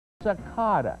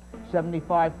Cicada,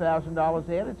 $75,000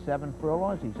 added, 7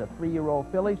 furlongs. These are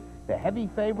 3-year-old fillies. The heavy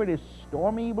favorite is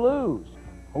Stormy Blues,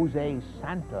 Jose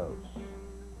Santos.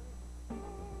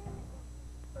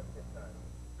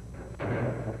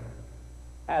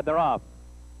 And they're off.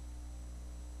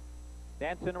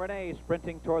 Dancing Renee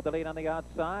sprinting toward the lead on the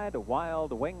outside.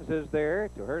 Wild Wings is there.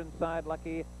 To her inside,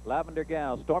 Lucky Lavender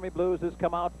Gal. Stormy Blues has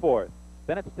come out fourth.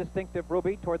 Then it's Distinctive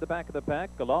Ruby toward the back of the pack,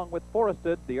 along with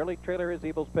Forested. The early trailer is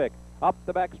Evil's Pick. Up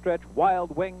the back stretch,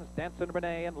 Wild Wings, Dancing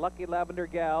Renee, and Lucky Lavender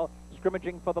Gal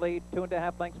scrimmaging for the lead,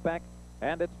 2.5 lengths back.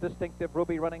 And it's Distinctive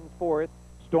Ruby running fourth.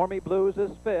 Stormy Blues is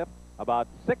fifth, about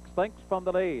 6 lengths from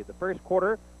the lead. The first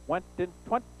quarter went in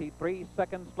 23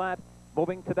 seconds flat.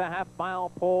 Moving to the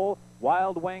half-mile pole,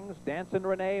 Wild Wings, Dancing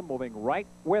Renee moving right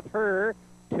with her.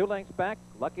 2 lengths back,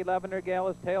 Lucky Lavender Gal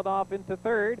is tailed off into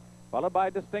third, followed by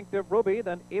Distinctive Ruby,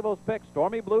 then Evil's Pick.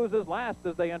 Stormy Blues is last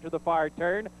as they enter the far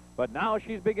turn, but now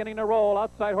she's beginning to roll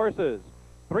outside horses.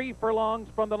 3 furlongs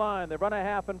from the line. They run a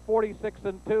half in 46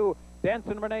 and 2.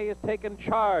 Dancing Renee is taking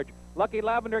charge. Lucky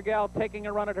Lavender Gal taking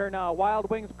a run at her now. Wild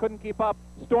Wings couldn't keep up.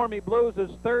 Stormy Blues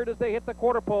is third as they hit the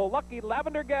quarter pole. Lucky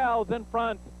Lavender Gal's in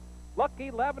front.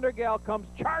 Lucky Lavender Gal comes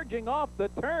charging off the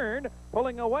turn,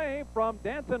 pulling away from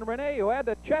Dancing Renee, who had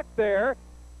to check there.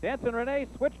 Dancing Renee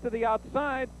switched to the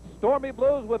outside. Stormy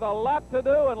Blues with a lot to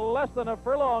do and less than a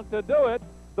furlong to do it.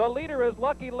 The leader is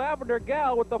Lucky Lavender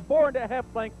Gal with the 4.5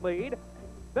 length lead.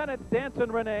 Then it's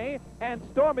Dancing Renee and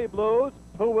Stormy Blues,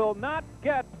 who will not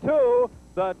get to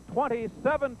the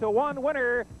 27-1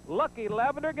 winner, Lucky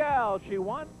Lavender Gal. She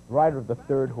won. Rider of the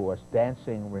third horse,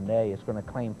 Dancing Renee, is going to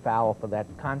claim foul for that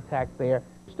contact there.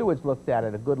 Stewards looked at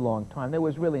it a good long time. There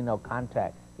was really no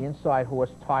contact. The inside horse,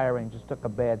 Tiring, just took a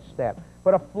bad step.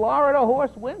 But a Florida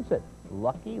horse wins it.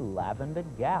 Lucky Lavender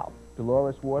Gal.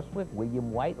 Dolores Warswick,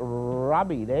 William White,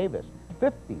 Robbie Davis,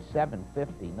 57.50,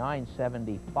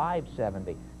 9.70,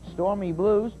 5.70. Stormy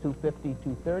Blues, 2.50,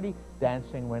 2.30.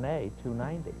 Dancing Renee,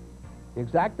 2.90. The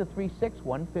exacta 3-6,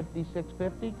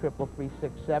 156.50, triple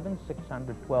 367,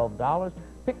 $612.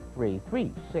 Pick 3,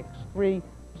 363,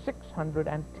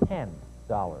 $610.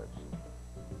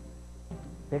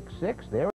 Pick 6, there.